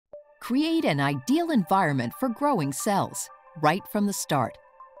create an ideal environment for growing cells, right from the start.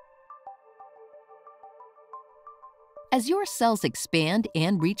 As your cells expand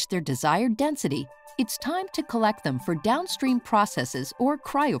and reach their desired density, it's time to collect them for downstream processes or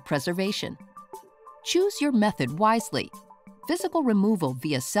cryopreservation. Choose your method wisely. Physical removal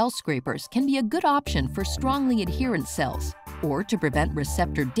via cell scrapers can be a good option for strongly adherent cells or to prevent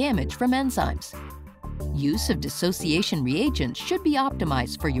receptor damage from enzymes. Use of dissociation reagents should be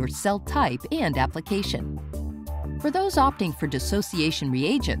optimized for your cell type and application. For those opting for dissociation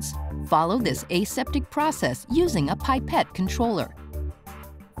reagents, follow this aseptic process using a pipette controller.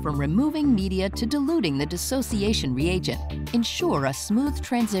 From removing media to diluting the dissociation reagent, ensure a smooth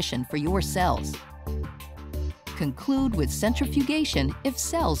transition for your cells. Conclude with centrifugation if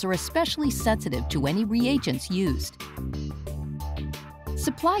cells are especially sensitive to any reagents used.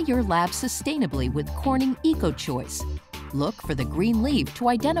 Supply your lab sustainably with Corning EcoChoice. Look for the green leaf to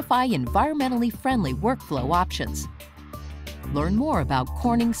identify environmentally friendly workflow options. Learn more about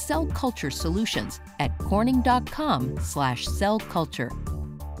Corning cell culture solutions at corning.com/cellculture.